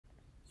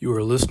You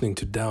are listening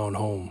to Down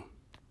Home.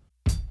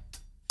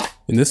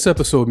 In this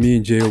episode, me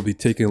and Jay will be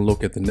taking a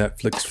look at the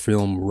Netflix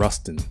film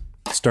Rustin,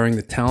 starring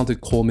the talented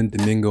Coleman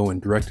Domingo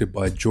and directed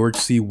by George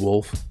C.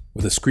 Wolfe,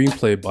 with a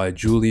screenplay by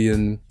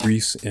Julian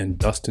Reese and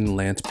Dustin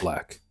Lance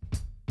Black.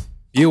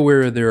 Be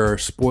aware there are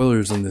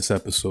spoilers in this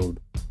episode.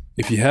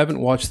 If you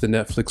haven't watched the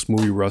Netflix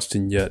movie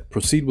Rustin yet,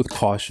 proceed with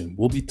caution.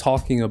 We'll be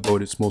talking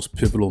about its most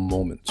pivotal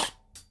moments.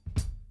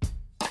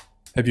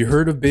 Have you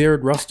heard of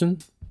Bayard Rustin?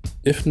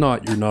 If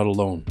not, you're not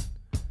alone.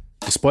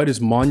 Despite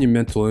his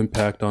monumental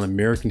impact on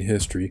American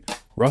history,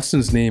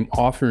 Rustin's name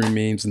often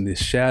remains in the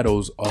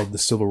shadows of the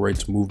civil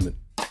rights movement.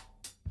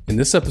 In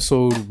this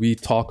episode, we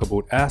talk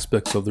about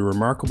aspects of the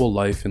remarkable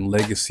life and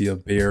legacy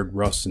of Bayard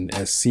Rustin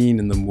as seen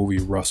in the movie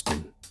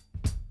Rustin.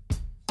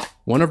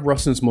 One of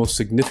Rustin's most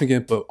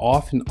significant but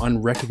often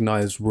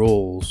unrecognized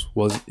roles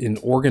was in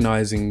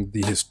organizing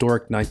the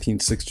historic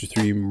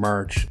 1963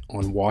 March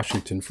on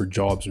Washington for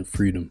Jobs and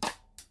Freedom.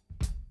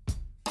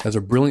 As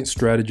a brilliant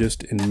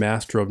strategist and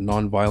master of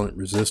nonviolent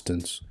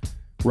resistance,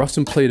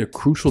 Rustin played a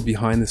crucial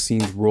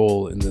behind-the-scenes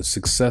role in the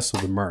success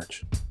of the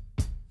march.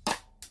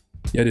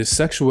 Yet his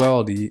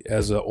sexuality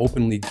as an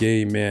openly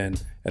gay man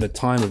at a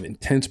time of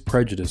intense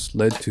prejudice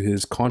led to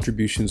his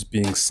contributions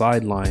being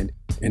sidelined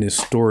and his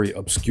story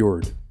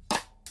obscured.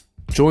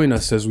 Join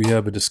us as we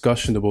have a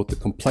discussion about the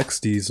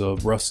complexities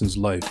of Rustin's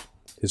life,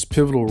 his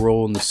pivotal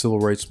role in the civil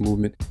rights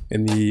movement,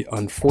 and the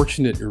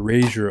unfortunate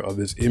erasure of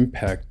his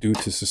impact due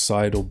to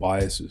societal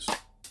biases.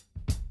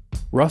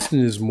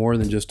 Rustin is more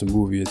than just a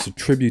movie, it's a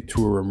tribute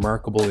to a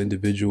remarkable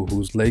individual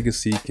whose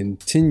legacy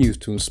continues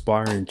to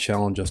inspire and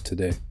challenge us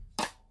today.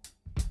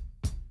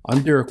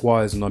 I'm Derek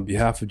Wise, and on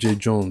behalf of Jay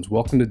Jones,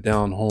 welcome to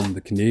Down Home,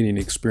 the Canadian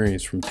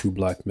experience from two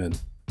black men.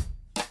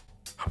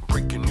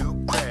 Breaking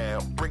new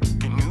ground,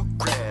 breaking new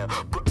ground,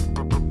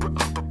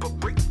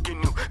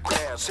 breaking new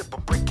ground, simple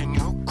breaking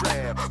new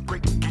ground,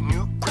 breaking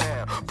new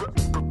ground,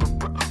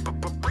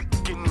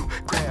 breaking new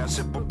ground,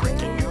 simple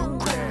breaking new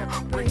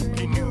ground,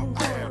 breaking new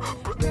ground,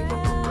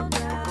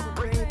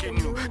 breaking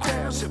new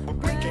ground, simple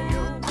breaking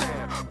new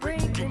ground,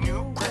 breaking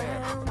new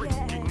ground,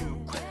 breaking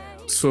new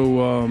ground. So,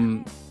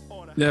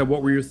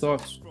 what were your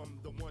thoughts?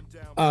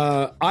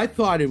 I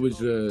thought it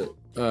was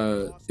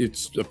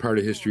it's a part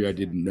of history I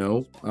didn't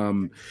know.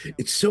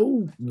 It's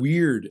so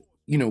weird.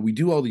 You know, we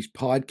do all these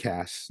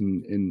podcasts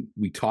and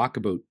we talk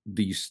about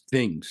these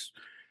things,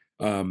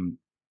 things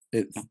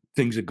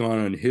that gone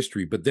on in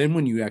history. But then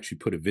when you actually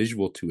put a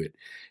visual to it,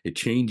 it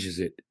changes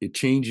it. It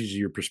changes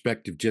your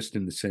perspective just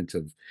in the sense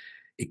of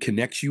it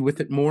connects you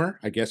with it more,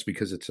 I guess,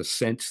 because it's a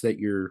sense that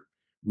you're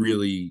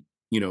really,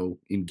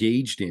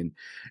 engaged in.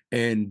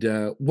 And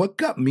what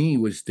got me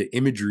was the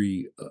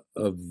imagery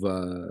of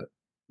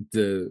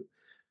the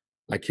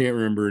I can't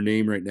remember her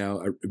name right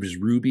now. It was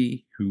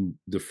Ruby, who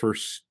the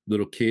first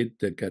little kid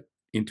that got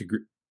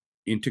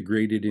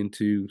integrated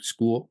into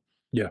school.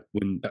 Yeah.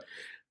 When,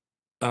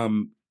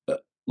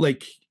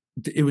 like,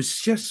 it was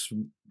just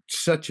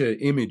such an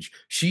image.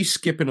 She's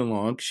skipping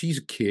along. She's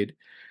a kid,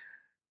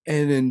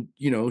 and then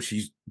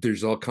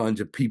there's all kinds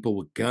of people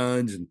with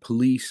guns and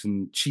police,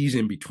 and she's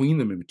in between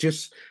them, and it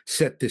just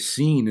set this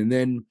scene.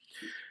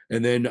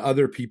 And then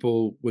other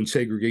people, when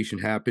segregation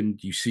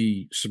happened, you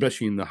see,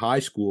 especially in the high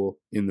school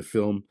in the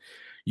film,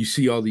 you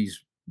see all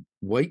these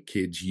white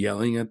kids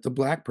yelling at the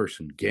black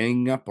person,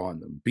 ganging up on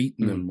them,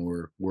 beating them,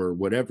 or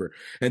whatever.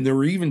 And there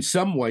were even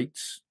some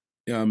whites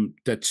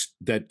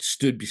that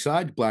stood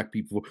beside black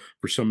people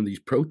for some of these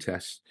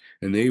protests,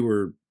 and they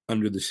were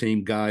under the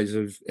same guise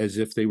as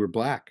if they were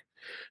black.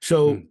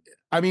 So,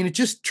 I mean, it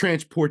just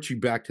transports you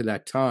back to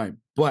that time.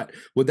 But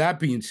with that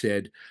being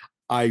said,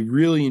 I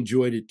really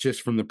enjoyed it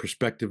just from the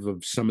perspective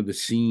of some of the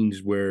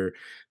scenes where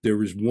there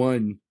was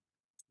one,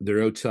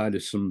 they're outside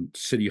of some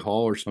city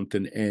hall or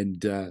something,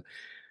 and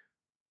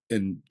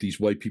these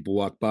white people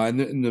walk by,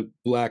 and the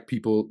black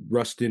people,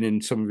 Rustin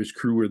and some of his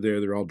crew are there.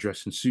 They're all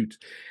dressed in suits.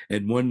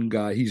 And one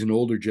guy, he's an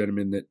older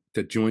gentleman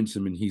that joins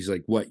them, and he's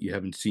like, "What, you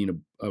haven't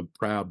seen a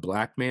proud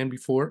black man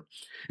before?"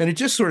 And it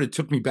just sort of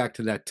took me back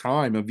to that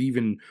time of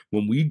even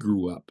when we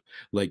grew up,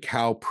 like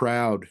how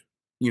proud,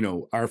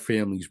 our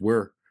families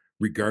were,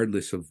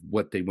 regardless of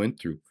what they went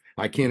through.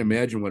 I can't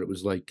imagine what it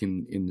was like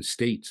in the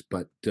States,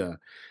 but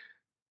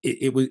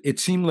it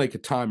seemed like a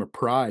time of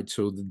pride.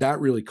 So that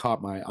really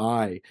caught my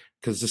eye,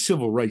 because the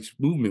civil rights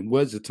movement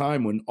was a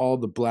time when all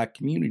the black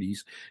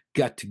communities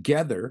got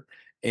together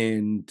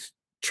and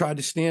tried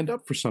to stand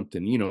up for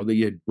something. They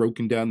had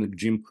broken down the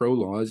Jim Crow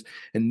laws,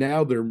 and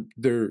now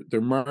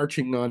they're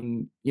marching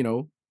on,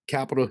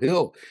 Capitol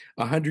Hill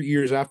 100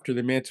 years after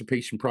the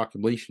Emancipation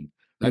Proclamation.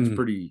 That's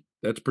pretty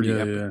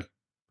epic.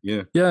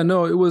 Yeah. Yeah,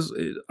 no,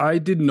 I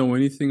didn't know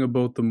anything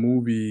about the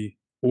movie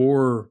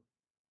or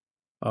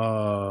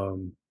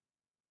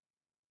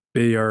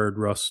Bayard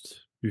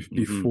Rust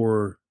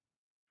before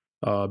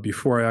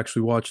I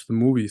actually watched the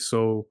movie.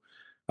 So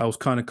I was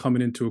kind of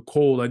coming into a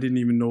cold. I didn't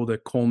even know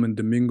that Coleman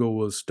Domingo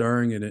was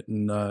starring in it,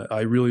 and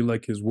I really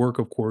like his work,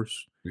 of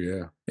course.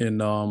 Yeah.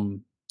 And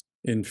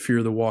in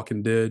Fear the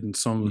Walking Dead and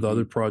some of the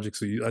other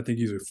projects. I think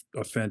he's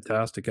a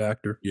fantastic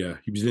actor. Yeah,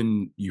 he was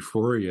in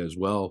Euphoria as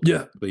well.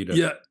 Yeah, played a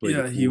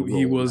he cool role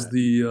in was that.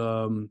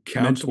 the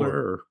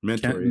Counselor,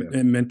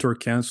 mentor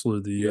counselor,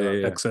 the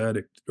Yeah. ex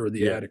addict or the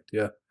Yeah. addict.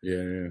 Yeah.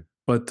 Yeah.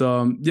 But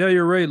yeah,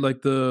 you're right.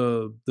 Like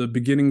the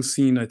beginning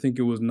scene, I think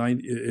it was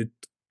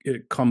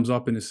it comes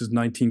up and this is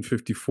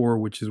 1954,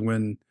 which is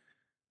when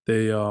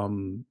they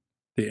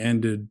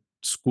ended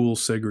school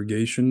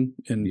segregation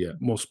in Yeah.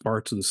 most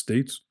parts of the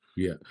states.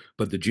 Yeah,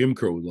 but the Jim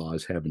Crow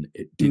laws didn't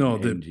No,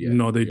 end yet.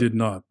 no, they Yeah. did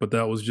not. But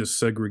that was just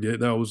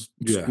segregate. That was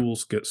Yeah. school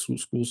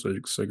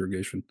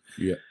segregation.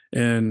 Yeah.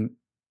 And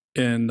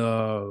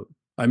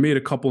I made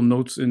a couple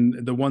notes,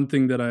 and the one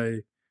thing that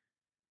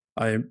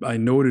I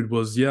noted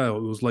was, yeah,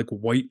 it was like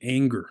white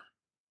anger.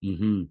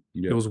 Mm-hmm.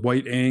 It Yeah. was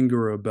white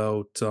anger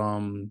about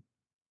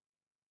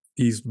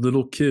these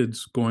little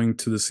kids going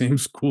to the same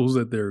schools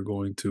that they're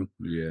going to.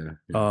 Yeah.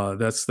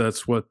 That's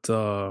what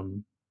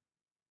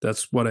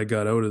I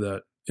got out of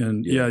that.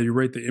 And Yeah. yeah, you're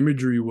right. The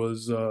imagery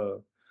was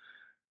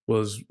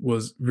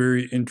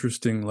very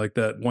interesting. Like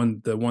that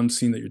one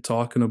scene that you're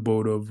talking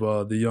about of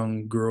the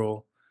young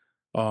girl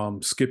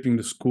skipping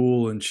to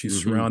school and she's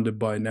Mhm. surrounded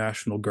by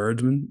National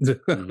Guardsmen.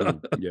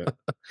 Mhm. Yeah.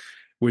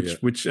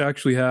 Which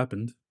actually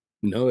happened.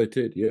 No, it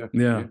did. Yeah.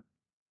 Yeah.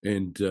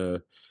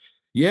 And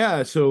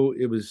yeah, so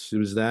it was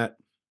that.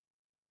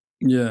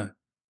 Yeah.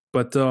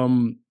 But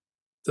the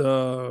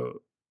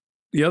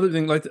other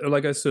thing,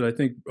 like I said, I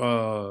think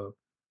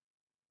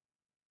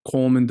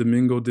Coleman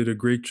Domingo did a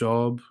great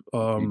job.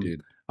 He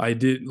did. I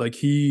did like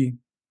he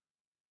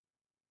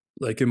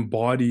like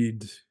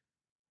embodied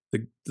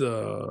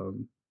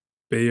the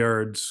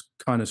Bayard's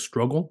kind of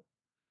struggle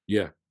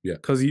Yeah. Yeah.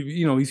 because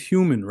he's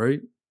human,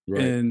 right?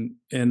 Right.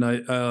 And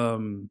I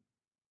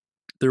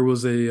there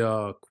was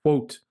a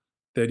quote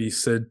that he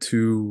said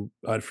to,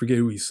 I forget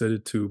who he said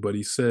it to, but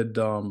he said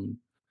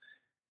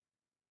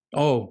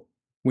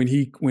when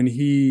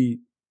he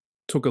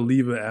took a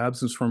leave of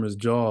absence from his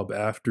job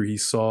after he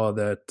saw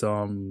that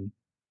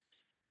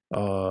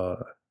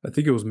I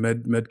think it was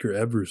Medgar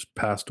Evers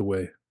passed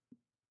away.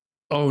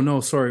 Oh no,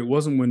 sorry, it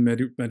wasn't when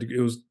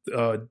it was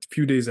a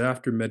few days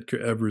after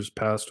Medgar Evers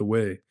passed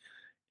away,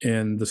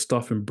 and the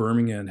stuff in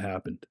Birmingham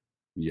happened.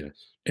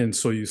 Yes. And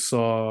so you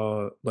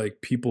saw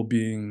like people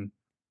being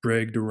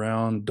dragged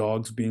around,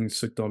 dogs being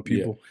sicked on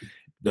people,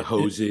 The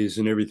hoses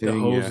and everything. the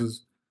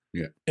hoses.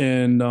 Yeah.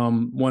 And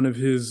one of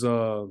his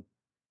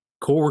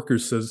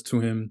coworkers says to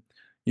him,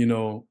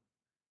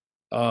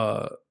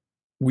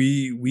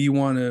 we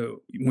want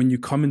to, when you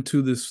come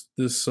into this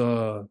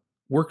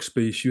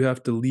workspace, you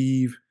have to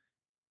leave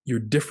your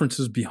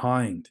differences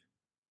behind,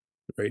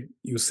 right?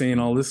 He was saying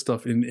all this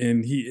stuff,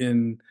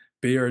 and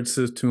Bayard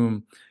says to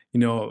him,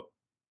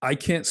 I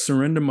can't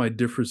surrender my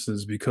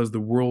differences because the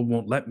world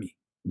won't let me.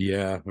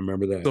 Yeah, I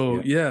remember that.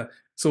 So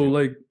so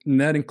like, and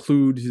that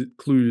included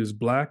his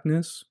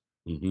blackness,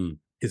 Mm-hmm.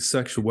 his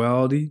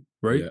sexuality,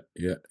 right?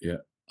 Yeah.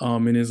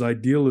 And his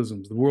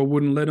idealisms. The world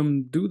wouldn't let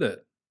him do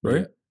that,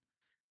 right?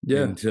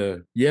 Yeah. And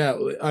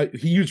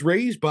he was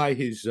raised by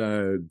his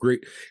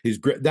great.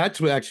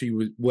 That's what actually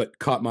was what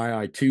caught my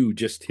eye too.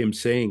 Just him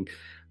saying,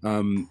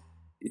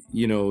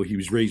 he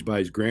was raised by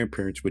his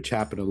grandparents, which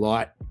happened a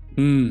lot.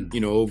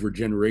 Over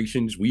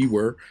generations. We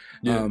were.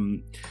 Yeah.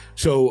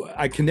 So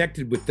I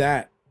connected with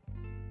that.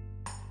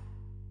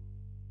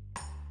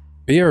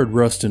 Bayard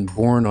Rustin,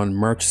 born on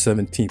March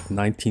 17,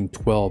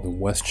 1912 in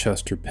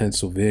Westchester,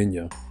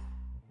 Pennsylvania,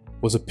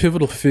 was a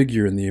pivotal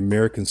figure in the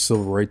American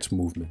Civil Rights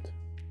Movement.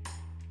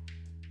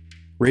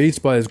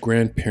 Raised by his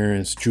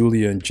grandparents,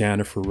 Julia and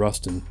Jennifer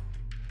Rustin,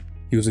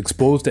 he was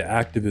exposed to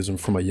activism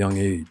from a young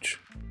age.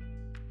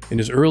 In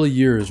his early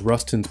years,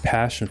 Rustin's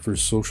passion for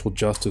social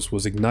justice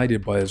was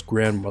ignited by his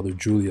grandmother,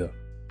 Julia,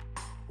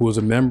 who was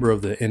a member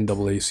of the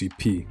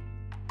NAACP.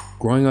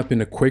 Growing up in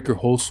a Quaker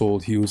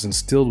household, he was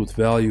instilled with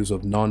values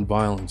of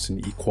nonviolence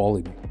and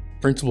equality,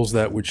 principles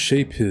that would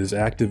shape his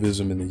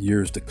activism in the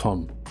years to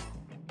come.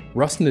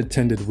 Rustin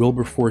attended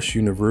Wilberforce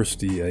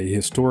University, a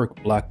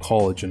historic black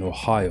college in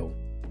Ohio,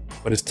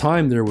 but his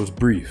time there was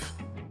brief.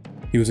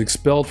 He was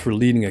expelled for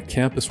leading a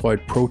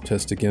campus-wide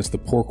protest against the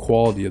poor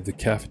quality of the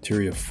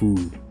cafeteria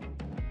food.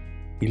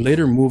 He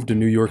later moved to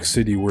New York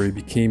City, where he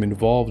became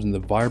involved in the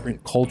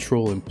vibrant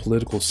cultural and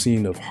political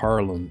scene of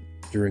Harlem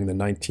during the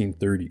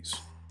 1930s.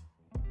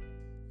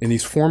 In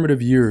these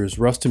formative years,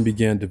 Rustin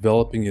began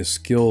developing his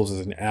skills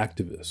as an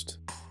activist.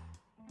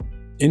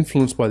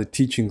 Influenced by the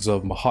teachings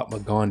of Mahatma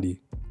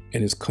Gandhi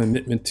and his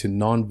commitment to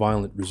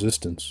nonviolent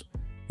resistance,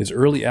 his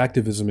early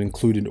activism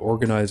included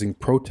organizing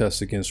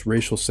protests against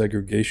racial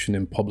segregation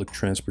in public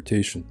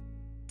transportation,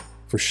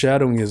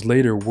 foreshadowing his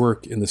later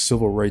work in the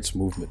civil rights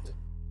movement.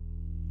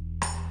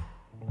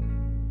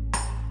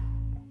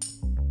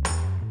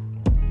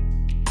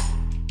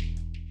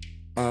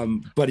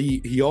 But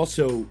he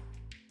also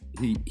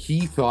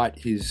he thought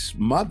his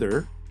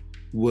mother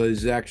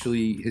was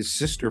actually his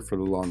sister for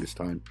the longest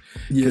time,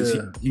 Yeah.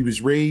 because he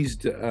was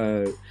raised.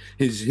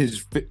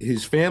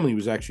 His family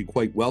was actually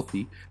quite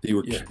wealthy. They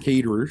were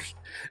caterers,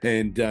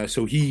 and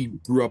so he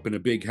grew up in a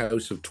big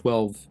house of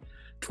 12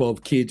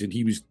 kids, and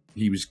he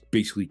was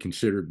basically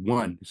considered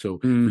one. So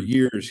for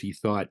years he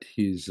thought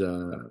his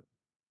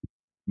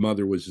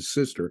mother was his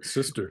sister.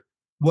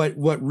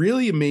 What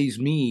really amazed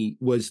me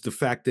was the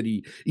fact that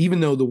he, even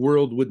though the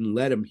world wouldn't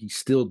let him, he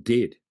still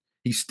did.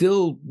 He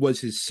still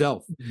was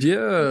himself.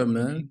 Yeah,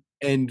 man.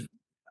 And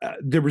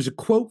there was a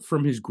quote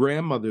from his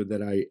grandmother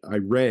that I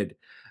read.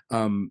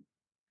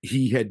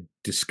 He had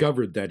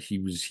discovered that he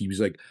was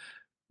like,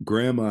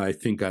 "Grandma, I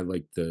think I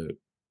like the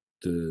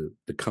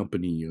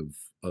company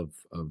of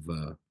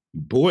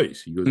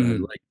boys." He goes, "I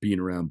like being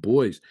around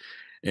boys,"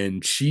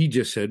 and she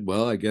just said,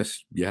 "Well, I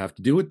guess you have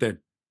to do it then."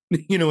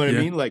 You know what I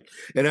mean? Like,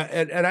 and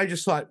I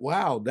just thought,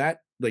 wow,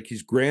 that, like,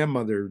 his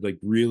grandmother, like,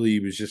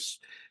 really was just,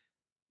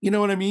 you know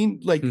what I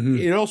mean? Like,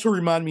 it also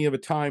reminded me of a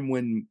time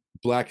when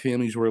Black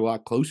families were a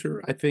lot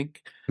closer, I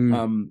think.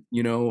 You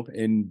know,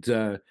 and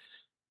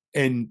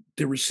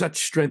there was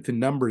such strength in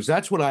numbers.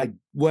 That's what I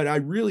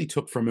really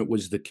took from it,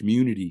 was the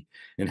community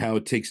and how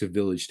it takes a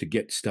village to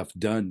get stuff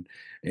done,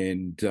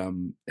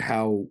 and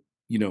how,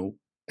 you know,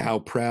 how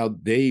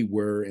proud they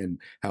were and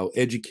how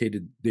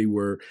educated they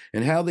were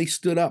and how they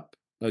stood up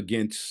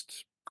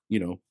against, you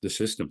know, the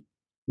system.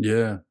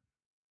 Yeah.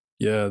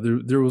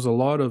 There was a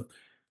lot of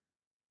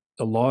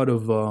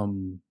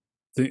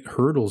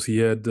hurdles he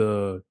had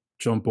to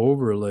jump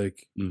over.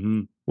 Like,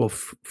 well,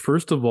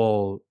 first of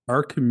all,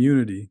 our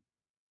community,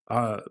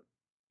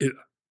 it,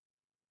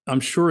 I'm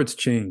sure it's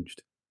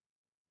changed,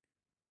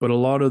 but a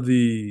lot of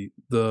the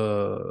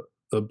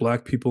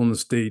Black people in the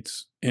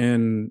States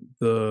and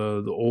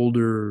the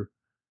older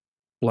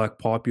Black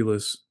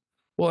populace,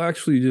 well,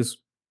 actually, just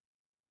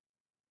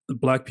the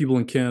Black people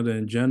in Canada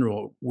in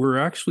general, were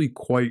actually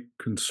quite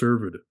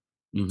conservative,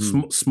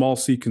 small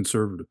c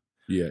conservative.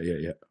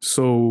 Yeah.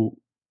 So,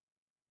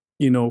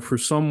 you know, for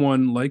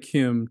someone like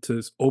him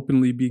to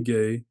openly be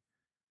gay,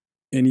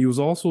 and he was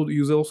also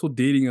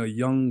dating a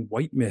young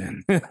white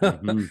man.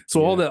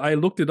 So all that, I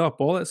looked it up.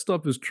 All that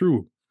stuff is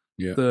true.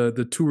 Yeah.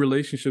 The two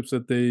relationships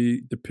that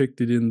they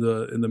depicted in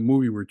the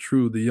movie were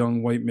true. The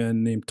young white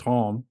man named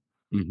Tom,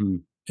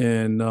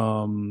 and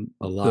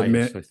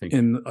Elias, I think,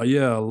 and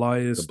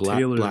Elias the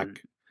Taylor,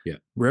 black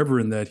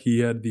Reverend, that he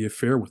had the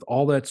affair with.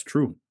 All that's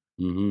true,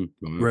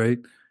 right?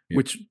 Yeah.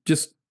 Which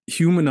just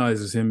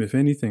humanizes him, if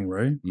anything,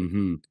 right?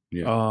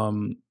 Yeah.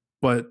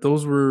 But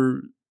those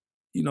were,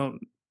 you know,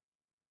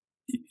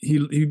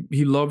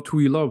 he loved who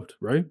he loved,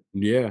 right?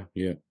 Yeah.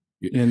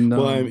 And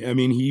well, I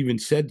mean, he even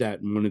said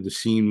that in one of the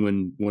scene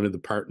when one of the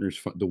partners,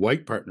 the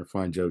white partner,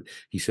 finds out.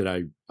 He said,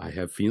 "I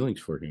have feelings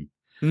for him."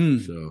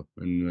 So,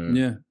 and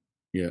yeah.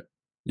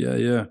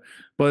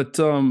 But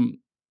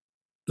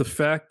the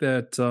fact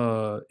that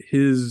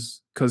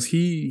because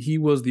he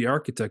was the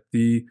architect,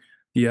 the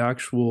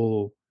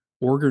actual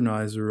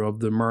organizer of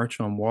the March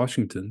on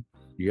Washington.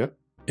 Yep.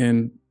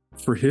 And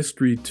for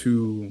history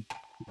to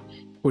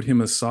put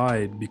him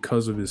aside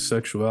because of his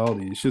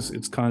sexuality,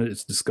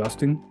 it's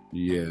disgusting.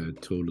 Yeah,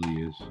 it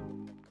totally is.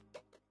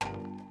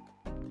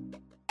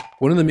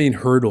 One of the main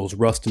hurdles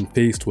Rustin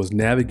faced was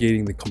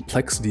navigating the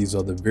complexities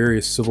of the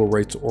various civil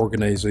rights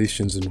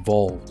organizations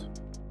involved.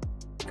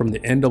 From the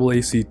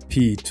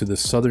NAACP to the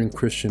Southern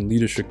Christian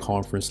Leadership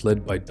Conference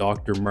led by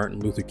Dr. Martin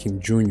Luther King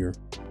Jr.,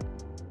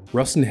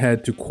 Rustin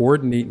had to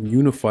coordinate and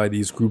unify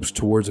these groups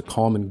towards a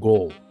common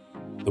goal.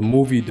 The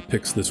movie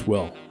depicts this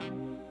well.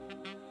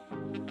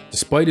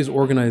 Despite his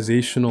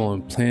organizational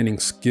and planning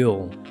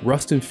skill,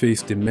 Rustin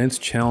faced immense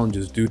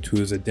challenges due to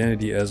his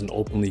identity as an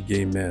openly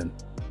gay man.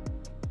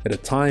 At a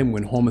time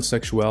when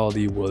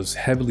homosexuality was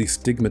heavily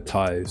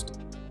stigmatized,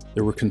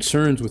 there were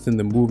concerns within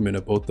the movement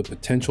about the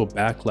potential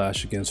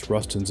backlash against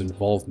Rustin's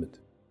involvement.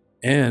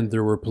 And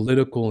there were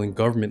political and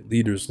government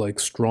leaders like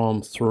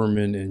Strom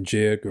Thurmond and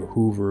J. Edgar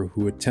Hoover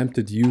who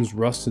attempted to use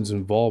Rustin's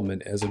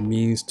involvement as a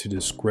means to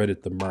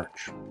discredit the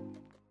march.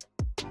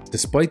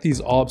 Despite these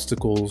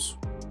obstacles,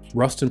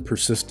 Rustin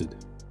persisted,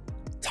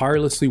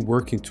 tirelessly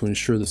working to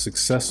ensure the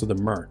success of the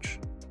march.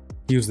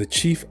 He was the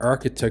chief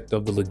architect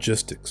of the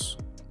logistics,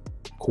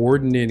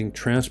 coordinating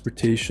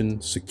transportation,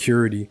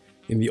 security,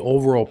 and the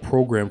overall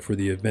program for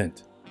the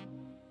event.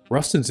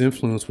 Rustin's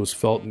influence was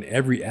felt in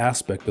every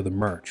aspect of the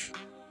march,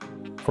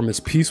 from its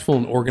peaceful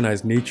and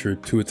organized nature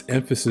to its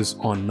emphasis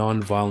on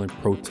nonviolent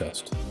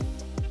protest.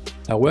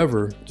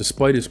 However,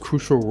 despite his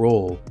crucial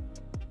role,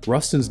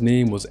 Rustin's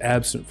name was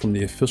absent from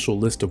the official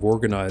list of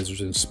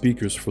organizers and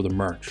speakers for the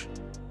march.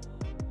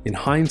 In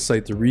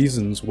hindsight, the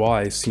reasons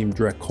why seemed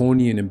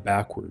draconian and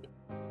backward.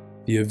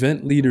 The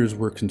event leaders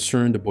were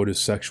concerned about his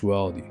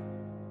sexuality,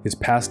 his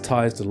past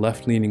ties to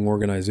left-leaning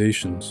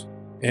organizations,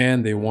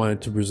 and they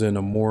wanted to present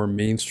a more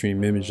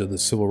mainstream image of the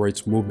civil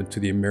rights movement to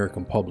the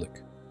American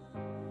public.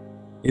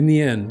 In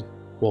the end,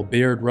 while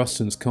Bayard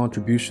Rustin's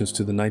contributions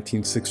to the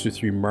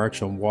 1963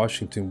 March on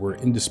Washington were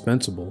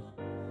indispensable,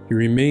 he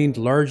remained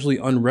largely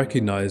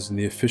unrecognized in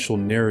the official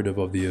narrative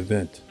of the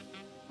event.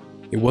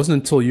 It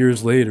wasn't until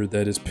years later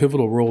that his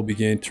pivotal role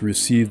began to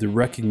receive the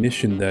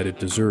recognition that it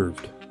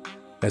deserved,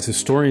 as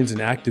historians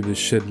and activists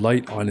shed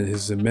light on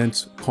his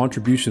immense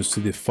contributions to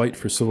the fight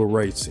for civil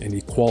rights and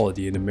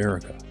equality in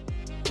America.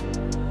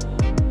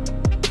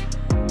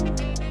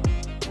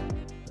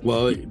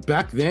 Well,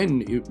 back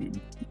then,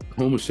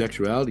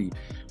 homosexuality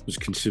was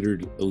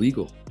considered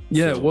illegal.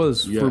 Yeah, So, it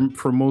was. yeah.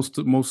 For most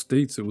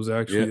states, it was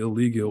actually Yeah.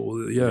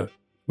 illegal. Yeah,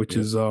 which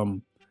Yeah. is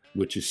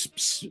Which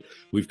is,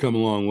 we've come a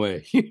long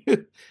way.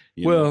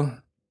 You know,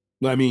 well,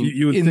 I mean,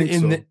 you would think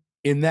so.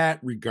 in that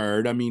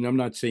regard, I mean, I'm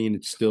not saying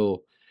it's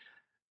still,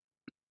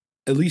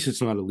 at least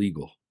it's not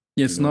illegal.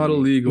 You It's know what I not mean?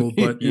 illegal,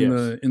 but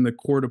Yes. in the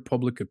court of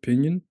public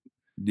opinion,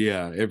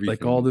 Yeah, like all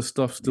everything. this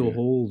stuff still Yeah.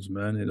 holds,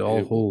 man. It all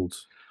It will.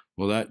 holds.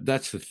 Well,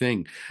 that's the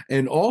thing.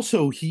 And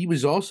also, he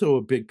was also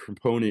a big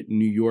proponent in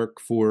New York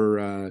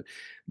for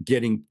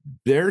getting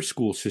their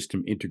school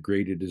system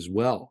integrated as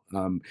well.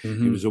 It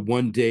Hmm. was a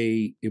one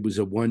day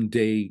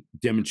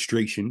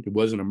demonstration. It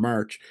wasn't a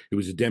march. It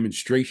was a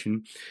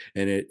demonstration,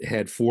 and it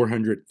had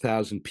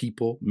 400,000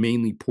 people,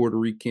 mainly Puerto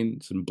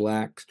Ricans and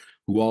blacks,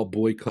 who all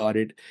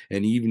boycotted,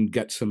 and even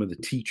got some of the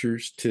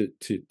teachers to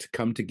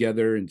come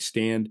together and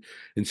stand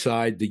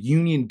inside. The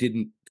union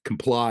didn't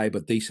comply,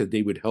 but they said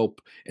they would help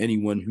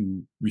anyone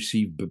who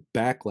received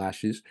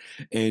backlashes.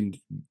 And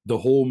the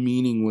whole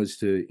meaning was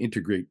to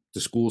integrate the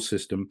school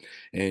system.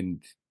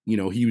 And, you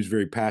know, he was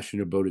very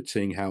passionate about it,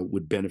 saying how it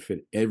would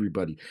benefit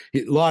everybody.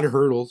 A lot of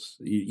hurdles,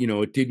 you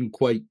know, it didn't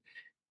quite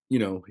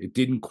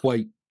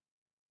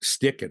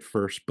stick at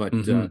first, but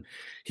Hmm.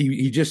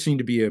 he just seemed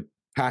to be a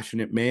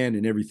passionate man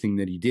in everything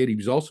that he did. He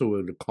was also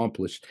an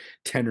accomplished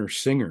tenor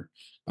singer.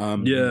 Yeah,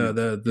 He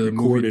the movie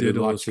recorded did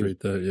lots of illustrate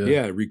that. Yeah.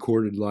 yeah,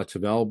 recorded lots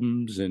of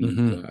albums, and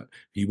Hmm.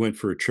 he went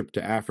for a trip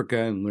to Africa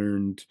and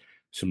learned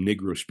some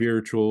Negro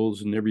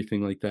spirituals and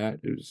everything like that.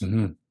 It was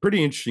Hmm.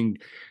 pretty interesting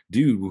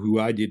dude who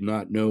I did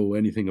not know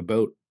anything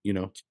about, you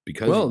know,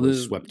 because Well, it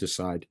was swept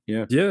aside.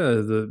 Yeah,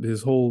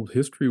 his whole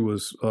history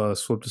was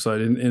swept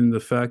aside, in the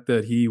fact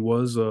that he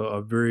was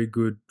a very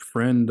good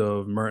friend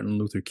of Martin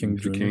Luther King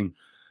Luther Jr. King.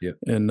 Yeah,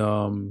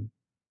 and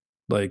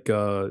like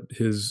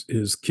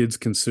his kids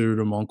considered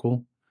him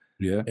uncle,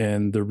 yeah,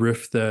 and the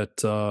rift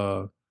that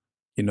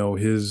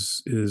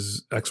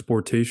his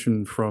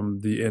exportation from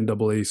the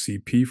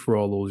NAACP for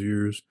all those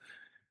years,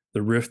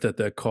 the rift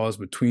that caused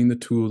between the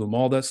two of them,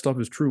 all that stuff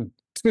is true.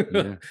 yeah,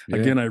 yeah,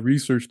 Again, I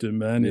researched it,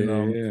 man, yeah,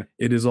 and yeah,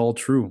 it is all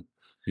true.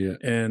 yeah,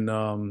 And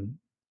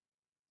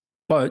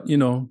but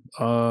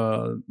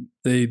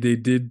they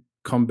did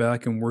come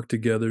back and work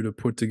together to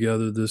put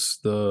together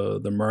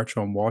the March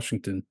on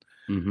Washington,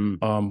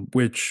 mm-hmm.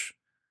 which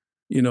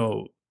you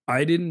know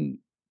I didn't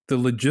the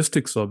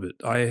logistics of it.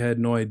 I had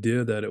no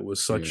idea that it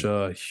was such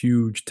Yeah, a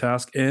huge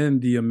task,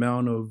 and the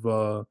amount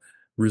of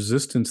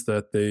resistance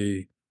that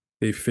they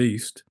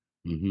faced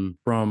mm-hmm.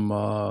 from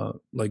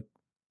like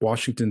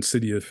Washington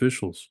city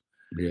officials.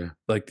 Yeah,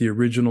 Like the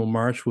original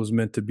march was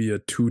meant to be a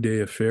 2-day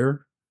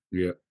affair.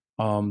 yeah,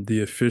 The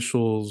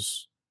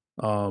officials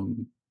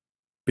um,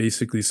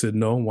 basically said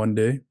no 1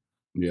 day,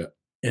 yeah,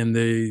 and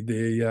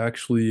they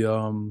actually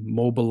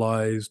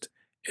mobilized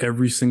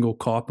every single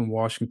cop in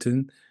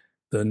Washington,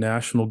 the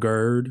National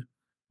Guard,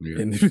 yeah,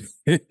 and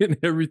and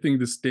everything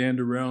to stand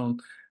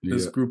around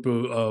this yeah. group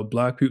of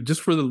black people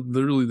just for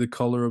literally the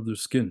color of their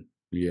skin.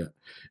 Yeah,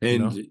 You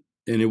and know.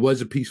 it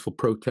was a peaceful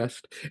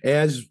protest,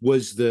 as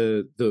was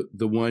the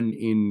one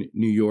in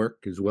New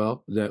York as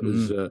well. That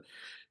was Hmm.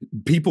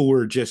 people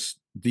were just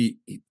the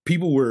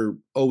people were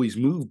always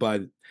moved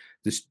by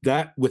this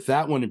that with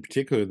that one in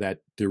particular, that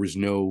there was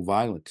no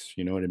violence.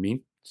 You know what I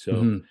mean? So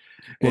Hmm.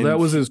 Well, that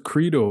and was his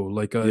credo.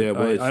 Like yeah, it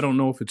I was. don't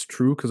know if it's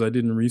true because I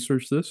didn't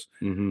research this,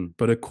 Hmm.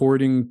 but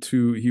according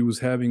to he was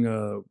having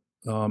a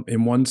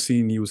in one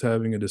scene he was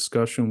having a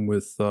discussion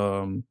with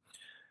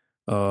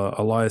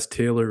Elias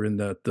Taylor in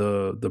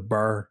the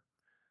bar,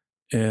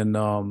 and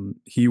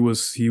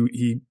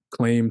he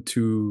claimed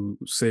to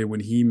say when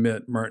he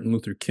met Martin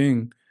Luther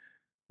King,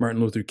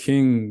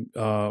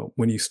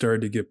 when he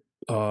started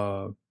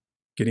to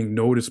getting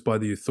noticed by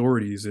the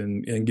authorities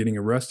and getting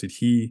arrested,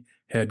 he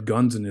had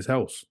guns in his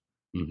house,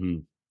 Hmm.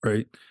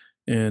 right?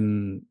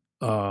 And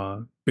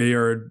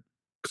Bayard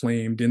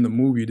claimed in the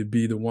movie to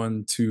be the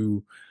one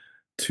to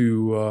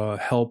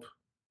help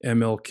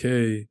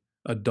MLK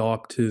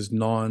adopt his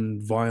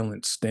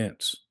non-violent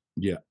stance,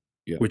 Yeah,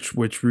 yeah,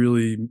 which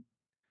really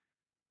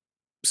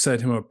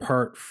set him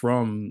apart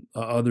from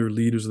other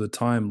leaders of the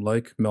time,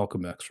 like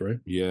Malcolm X, right?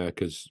 yeah.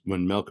 Because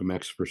when Malcolm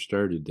X first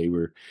started, they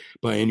were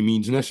by any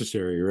means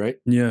necessary, right?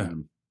 Yeah,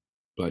 Um,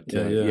 but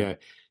yeah. yeah,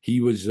 he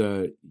was.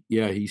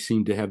 Yeah, he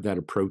seemed to have that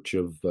approach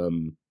of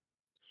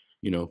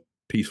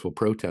peaceful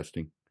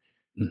protesting.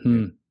 Yeah.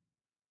 Hmm.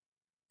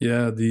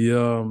 Yeah,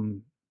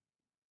 the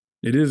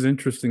it is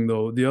interesting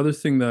though. The other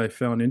thing that I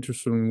found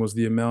interesting was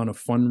the amount of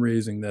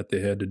fundraising that they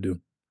had to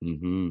do,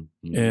 Hmm.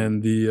 Hmm.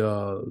 and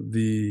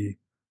the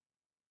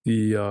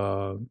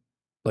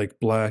like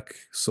black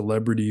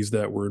celebrities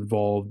that were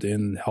involved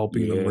in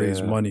helping them raise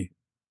Yeah, money.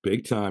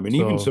 big time. And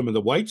even So some of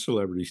the white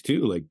celebrities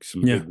too, like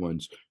some yeah, big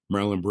ones.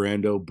 Marlon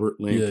Brando, Burt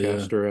Yeah, yeah.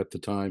 Lancaster at the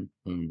time.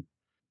 Go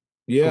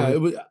Yeah, it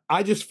ahead. was.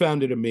 I just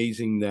found it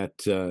amazing that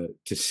to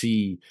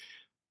see,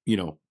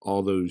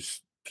 all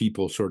those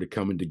people sort of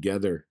coming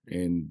together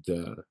and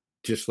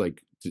just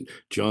like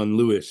John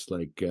Lewis,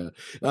 like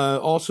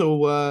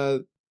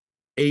also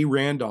A.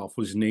 Randolph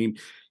was named.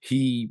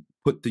 He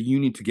put the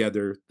union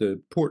together,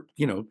 the port,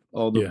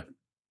 all the Yeah,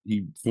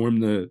 he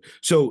formed the.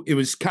 So it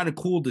was kind of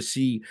cool to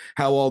see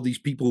how all these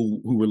people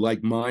who were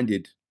like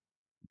minded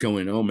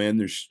going, oh man,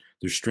 there's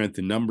strength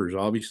in numbers,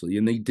 obviously,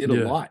 and they did a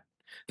yeah, lot.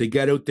 They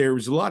got out there. It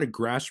was a lot of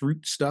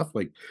grassroots stuff,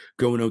 like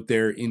going out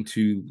there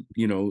into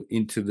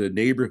the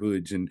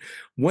neighborhoods, and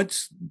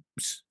once,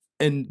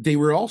 and they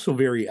were also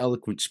very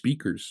eloquent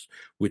speakers,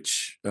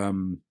 which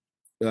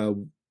uh,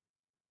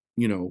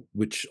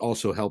 which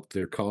also helped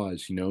their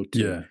cause,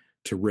 yeah,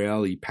 to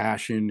rally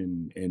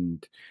passion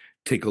and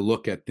take a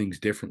look at things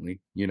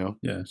differently,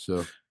 yeah.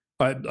 So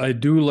I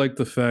do like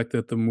the fact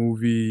that the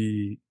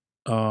movie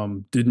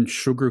didn't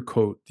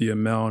sugarcoat the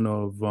amount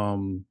of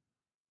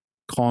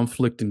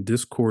conflict and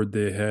discord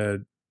they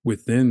had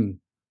within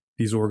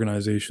these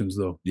organizations,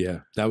 though. yeah,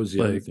 that was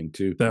the other Like thing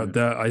too. Yeah.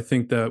 that I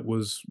think that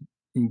was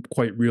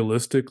quite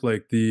realistic.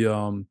 Like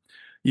the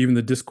even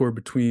the discord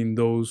between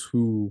those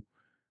who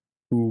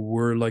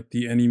were like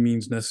the any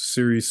means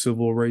necessary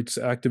civil rights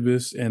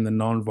activists and the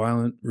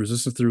nonviolent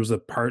resistance. There was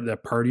that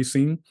party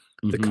scene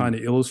to Hmm. kind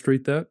of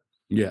illustrate that,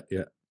 Yeah,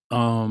 yeah,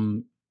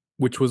 um,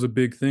 which was a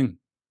big thing.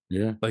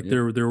 yeah, Like yeah.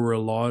 there were a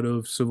lot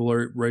of civil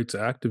rights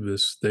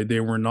activists. They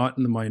were not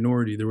in the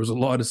minority. There was a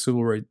lot of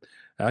civil rights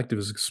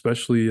activists,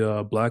 especially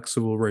black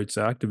civil rights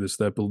activists,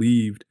 that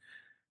believed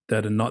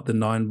that not the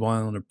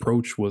nonviolent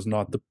approach was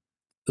not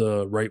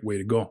the right way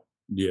to go.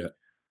 Yeah.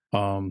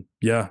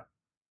 Yeah,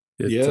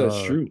 it Yeah,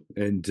 that's true.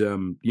 And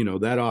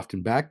that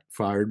often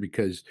backfired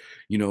because,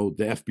 the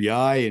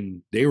FBI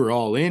and they were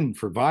all in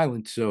for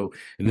violence. So,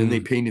 and then they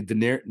mm, painted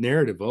the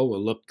narrative, oh,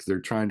 well, look, they're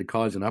trying to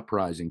cause an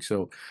uprising.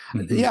 So,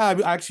 mhm. yeah,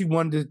 I actually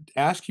wanted to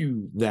ask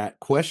you that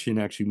question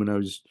actually when I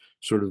was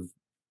sort of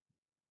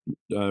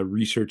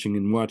researching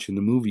and watching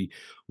the movie.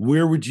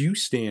 Where would you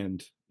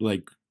stand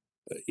like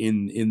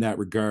in that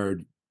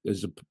regard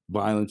as a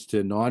violence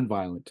to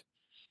nonviolent?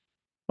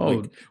 Oh,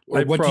 Like, or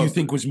I what do you probably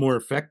think was more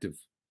effective?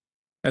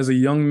 as a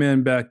young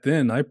man back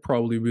then, I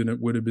probably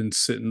would have been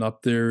sitting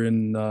up there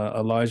in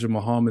Elijah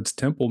Muhammad's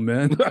temple,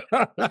 man.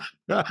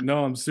 Yeah,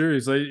 No, I'm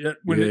serious.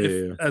 When yeah,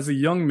 if yeah. as a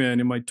young man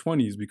in my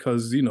 20s,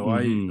 because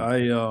Hmm.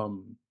 I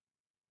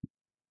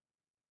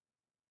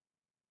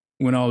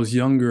when I was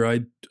younger,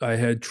 I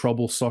had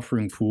trouble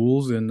suffering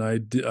fools, and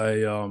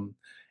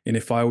and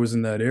if I was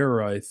in that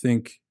era, I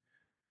think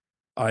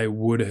I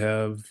would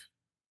have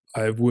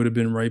I would have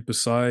been right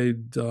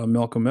beside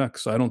Malcolm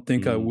X. I don't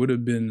think I Mm, would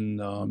have been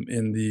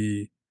in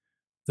the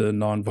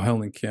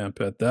nonviolent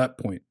camp at that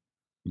point.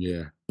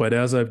 yeah. But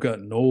as I've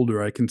gotten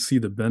older, I can see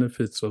the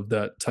benefits of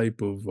that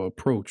type of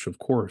approach, of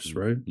course,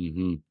 right?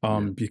 Mm-hmm.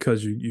 Yeah.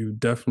 Because you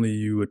definitely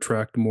you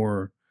attract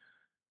more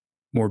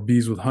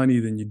bees with honey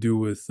than you do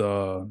with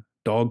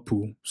dog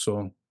poo.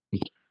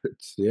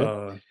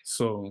 Yeah.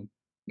 So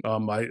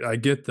I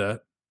get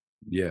that.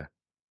 Yeah.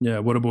 Yeah.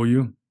 What about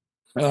you?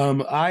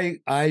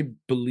 I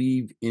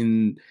believe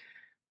in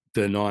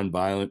the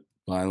nonviolent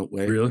violent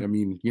way. Really? I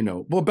mean,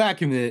 well,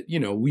 back in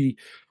the,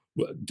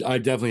 I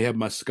definitely had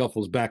my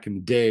scuffles back in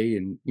the day,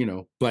 and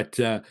but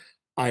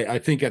I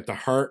think at the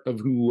heart of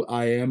who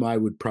I am, I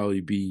would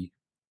probably be.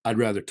 I'd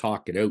rather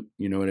talk it out.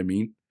 You know what I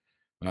mean?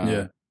 Uh,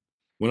 Yeah.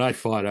 when I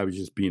fought, I was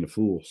just being a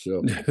fool.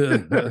 So,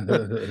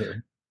 Yeah.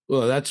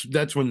 well,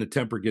 that's when the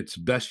temper gets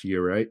the best of you,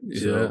 right?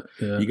 Yeah. So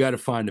Yeah. you got to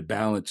find a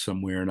balance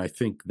somewhere, and I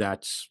think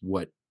that's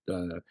what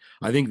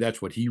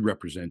he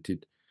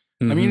represented.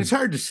 I mean, it's Hmm.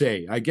 hard to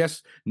say. I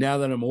guess now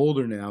that I'm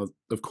older now,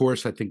 of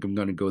course, I think I'm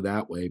going to go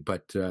that way.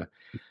 But I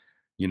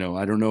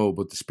don't know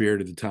about the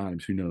spirit of the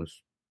times. Who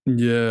knows?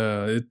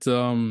 Yeah.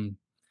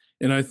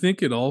 And I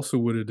think it also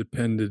would have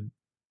depended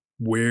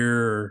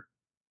where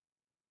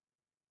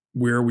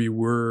where we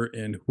were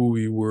and who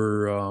we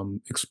were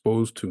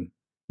exposed to.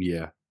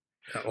 Yeah,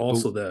 but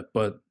Also that,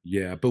 but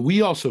yeah, but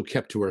we also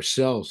kept to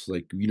ourselves.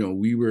 Like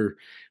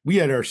we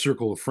had our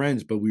circle of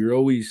friends, but we were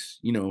always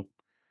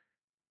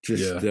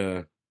just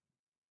yeah.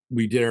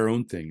 we did our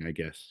own thing, I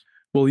guess.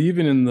 Well,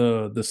 even in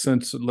the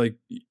sense like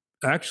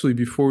actually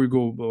before we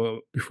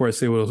go before I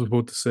say what I was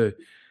about to say,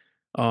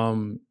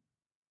 um,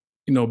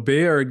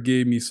 Bayard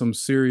gave me some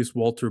serious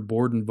Walter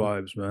Borden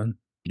vibes, man.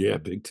 Yeah,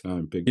 big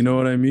time, big You know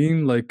what time. I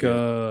mean? Like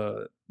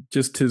Yeah.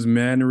 just his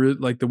manner,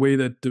 like the way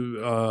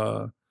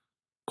that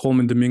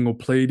Coleman Domingo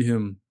played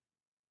him,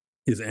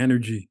 his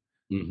energy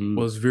Mm-hmm.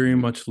 was very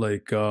much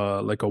like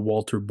a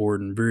Walter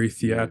Borden, very Yeah.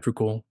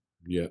 theatrical.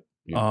 Yeah.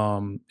 Yeah.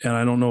 And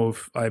I don't know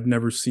if I've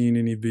never seen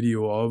any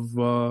video of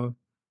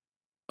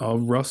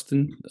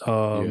Rustin,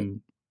 Yeah.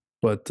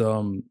 but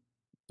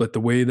but the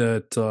way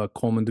that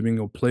Coleman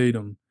Domingo played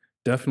him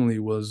definitely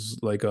was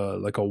like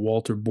a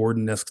Walter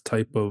Borden-esque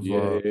type of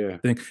Yeah. Yeah.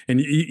 thing. And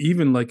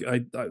even like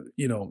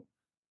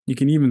you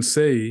can even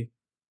say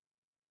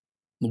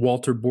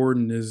Walter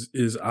Borden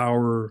is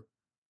our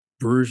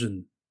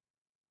version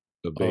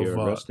The of Bayard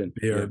Rustin.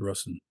 Yeah. Bayard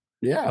Rustin.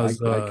 Yeah, I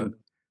can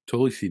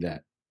totally see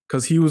that.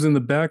 Because he was in the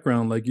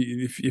background, like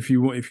if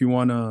you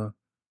want to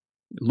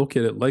look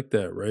at it like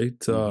that, right?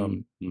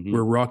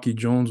 Where Rocky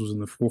Jones was in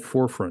the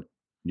forefront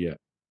Yeah.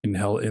 in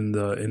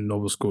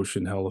Nova Scotia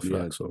and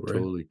Halifax, Yeah, right?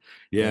 totally.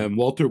 Yeah, and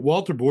Walter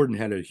Borden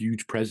had a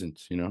huge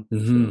presence, you know.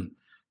 So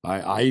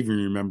I even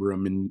remember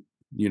him in,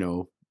 you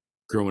know,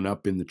 growing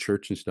up in the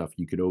church and stuff.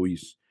 He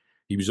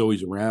was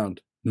always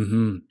around,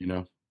 you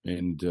know,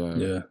 and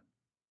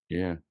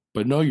yeah.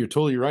 But no, you're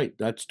totally right.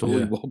 That's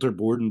totally Walter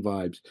Borden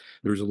vibes.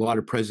 There was a lot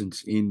of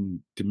presence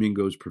in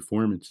Domingo's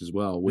performance as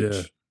well,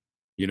 which,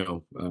 you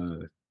know,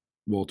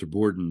 Walter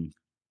Borden,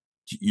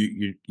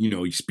 you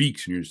know, he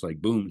speaks and you're just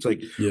like, boom. It's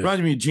like,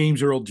 reminds me of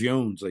James Earl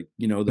Jones, like,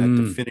 you know, that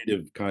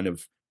definitive kind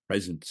of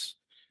presence.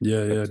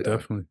 Yeah,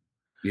 definitely.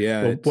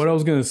 Yeah. Well, what I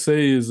was gonna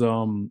say is,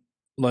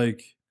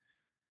 like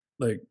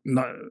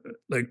not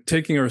like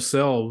taking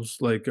ourselves,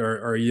 like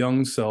our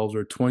young selves,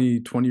 or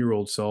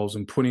 20-year-old selves,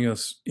 and putting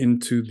us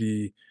into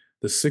the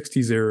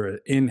 60s era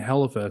in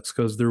Halifax,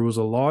 because there was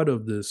a lot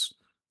of this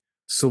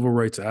civil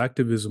rights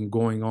activism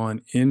going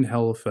on in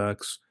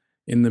Halifax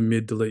in the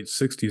mid to late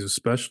 60s,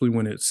 especially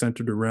when it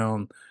centered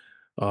around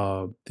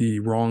the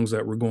wrongs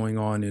that were going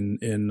on in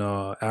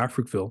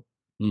Africville.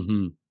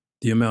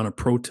 The amount of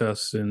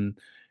protests and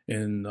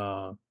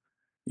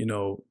you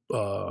know,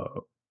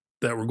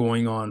 that were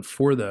going on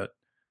for that.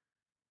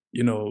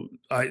 You know,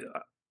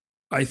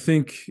 I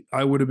think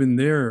I would have been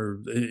there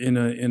in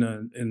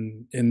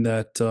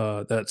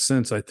that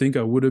sense. I think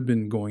I would have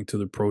been going to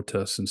the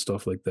protests and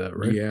stuff like that,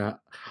 right? Yeah,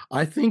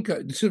 I think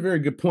it's a very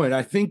good point.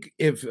 I think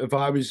if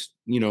I was,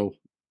 you know,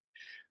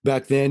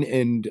 back then,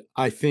 and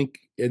I think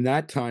in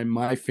that time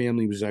my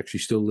family was actually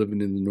still living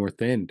in the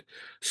North End,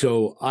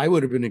 so I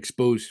would have been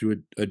exposed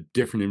to a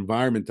different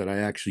environment that I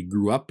actually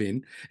grew up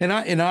in, and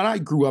I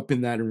grew up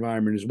in that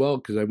environment as well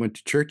because I went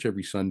to church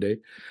every Sunday.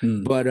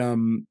 But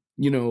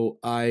you know,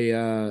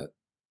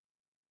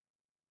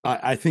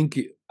 I think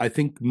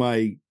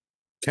my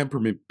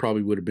temperament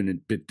probably would have been a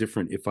bit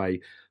different if I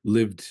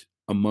lived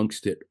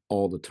amongst it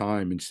all the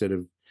time instead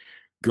of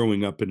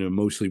growing up in a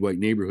mostly white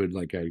neighborhood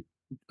like I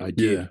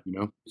did, you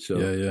know.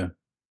 So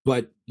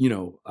but you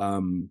know,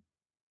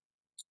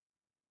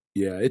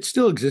 yeah, it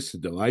still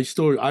existed though.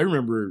 I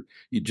remember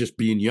just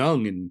being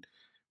young and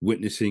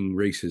witnessing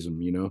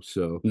racism, you know.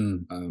 So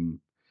when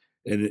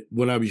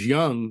I was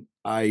young,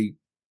 I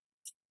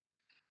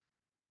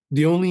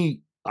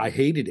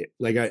hated it.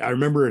 Like I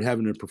remember it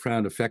having a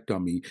profound effect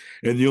on me,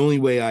 and the only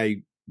way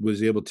I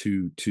was able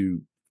to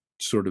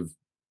sort of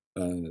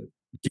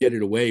get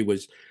it away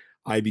was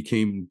I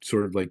became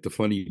sort of like the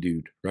funny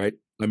dude, right?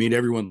 I mean,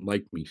 everyone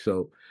liked me,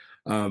 so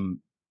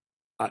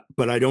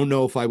but I don't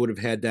know if I would have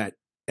had that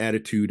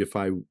attitude if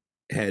I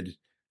had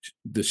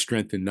the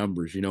strength in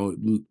numbers. You know,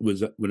 it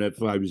was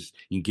whenever I was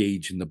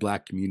engaged in the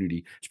Black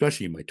community,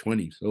 especially in my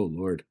 20s. Oh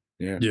Lord,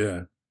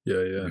 yeah.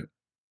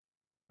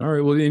 All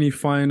right. Well, any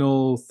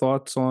final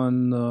thoughts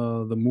on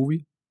the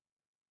movie?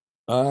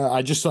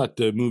 I just thought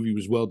the movie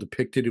was well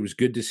depicted. It was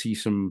good to see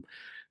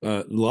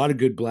a lot of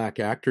good Black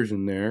actors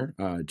in there.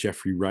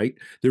 Jeffrey Wright.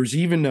 There was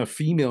even a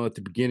female at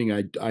the beginning.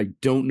 I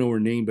don't know her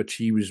name, but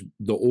she was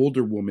the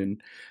older woman.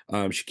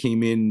 She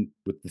came in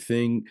with the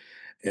thing,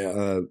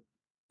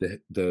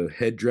 the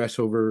headdress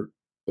over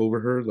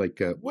her,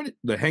 like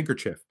the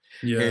handkerchief.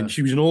 Yeah. And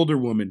she was an older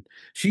woman.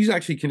 She's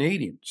actually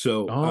Canadian,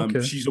 so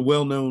she's a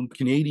well-known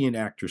Canadian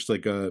actress,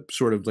 like a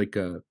sort of like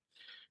a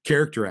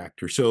character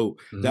actor. So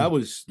that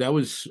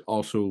was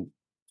also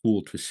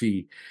cool to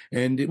see,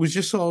 and it was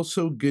just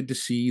also good to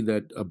see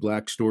that a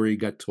Black story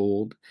got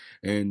told,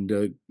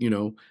 and you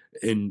know,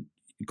 and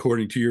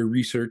according to your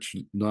research,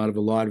 not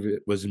a lot of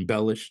it was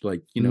embellished,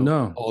 like, you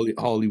know,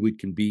 Hollywood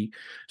can be.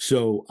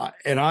 So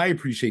and I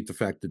appreciate the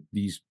fact that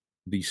these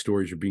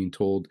stories are being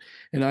told,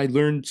 and I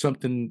learned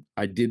something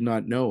I did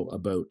not know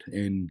about,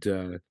 and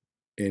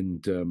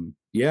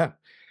yeah,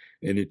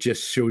 and it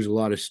just shows a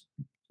lot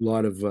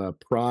of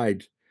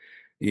pride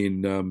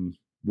in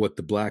what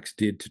the Blacks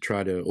did to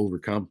try to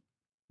overcome.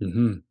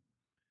 Yeah,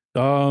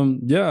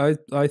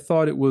 I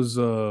thought it was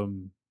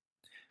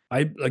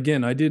I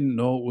didn't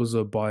know it was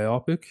a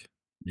biopic.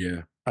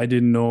 Yeah. I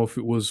didn't know if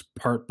it was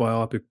part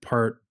biopic,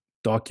 part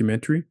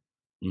documentary,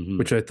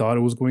 which I thought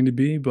it was going to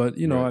be. But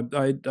you know,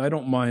 I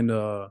don't mind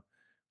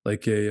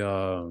like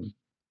a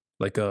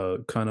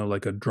kind of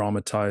like a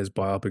dramatized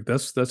biopic.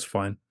 That's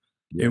fine.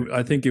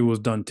 I think it was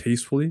done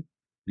tastefully.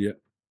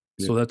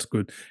 So that's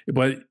good.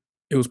 But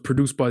it was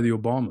produced by the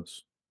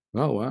Obamas.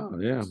 Oh wow,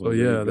 yeah. So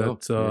yeah,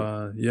 that's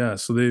So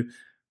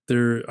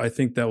they're I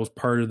think that was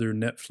part of their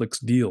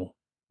Netflix deal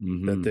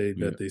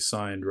that they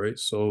signed, right?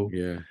 So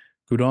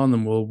good on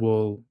them.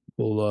 We'll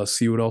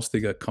see what else they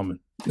got coming.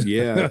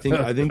 Yeah, I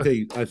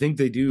think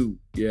they do.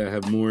 Yeah,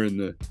 have more in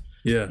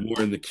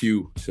the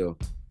queue. So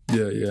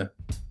yeah,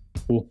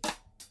 cool.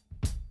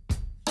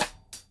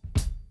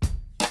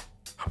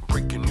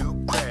 Breaking new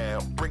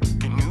ground,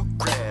 breaking new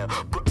ground,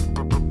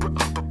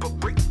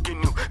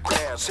 breaking new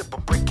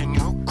ground, breaking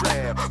new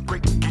ground,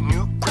 breaking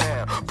new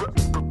ground.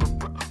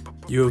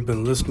 You have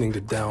been listening to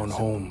Down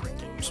Home.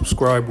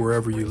 Subscribe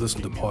wherever you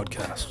listen to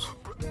podcasts.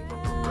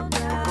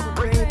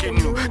 Breaking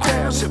new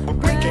ground, said we're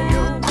breaking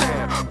new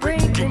ground,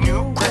 breaking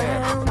new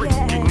ground,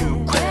 breaking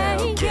new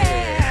ground,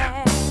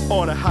 yeah.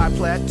 On a high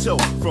plateau,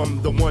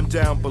 from the one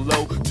down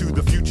below to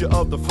the future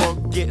of the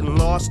funk, getting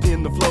lost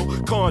in the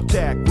flow.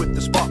 Contact with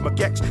the spark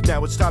magex.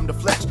 Now it's time to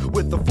flex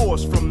with the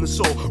force from the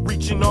soul,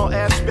 reaching all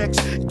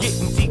aspects,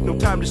 getting deep, no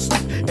time to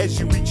sleep.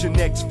 As you reach your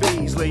next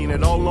phase, laying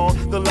it all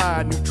on the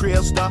line. New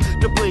trails start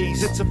to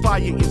blaze. It's a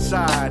fire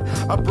inside,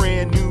 a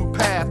brand new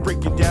path,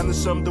 breaking down the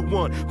sum to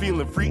one.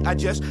 Feeling free, I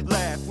just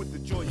laugh with the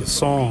joy. The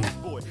song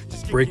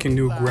Breaking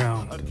New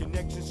Ground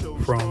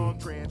from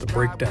The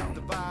Breakdown.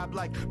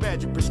 Like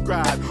magic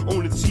prescribed,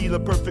 only to see the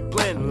perfect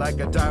blend, like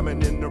a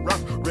diamond in the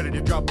rough, ready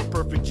to drop a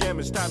perfect gem.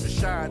 It's time to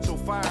shine so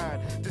fine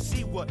to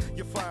see what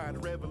you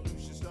find.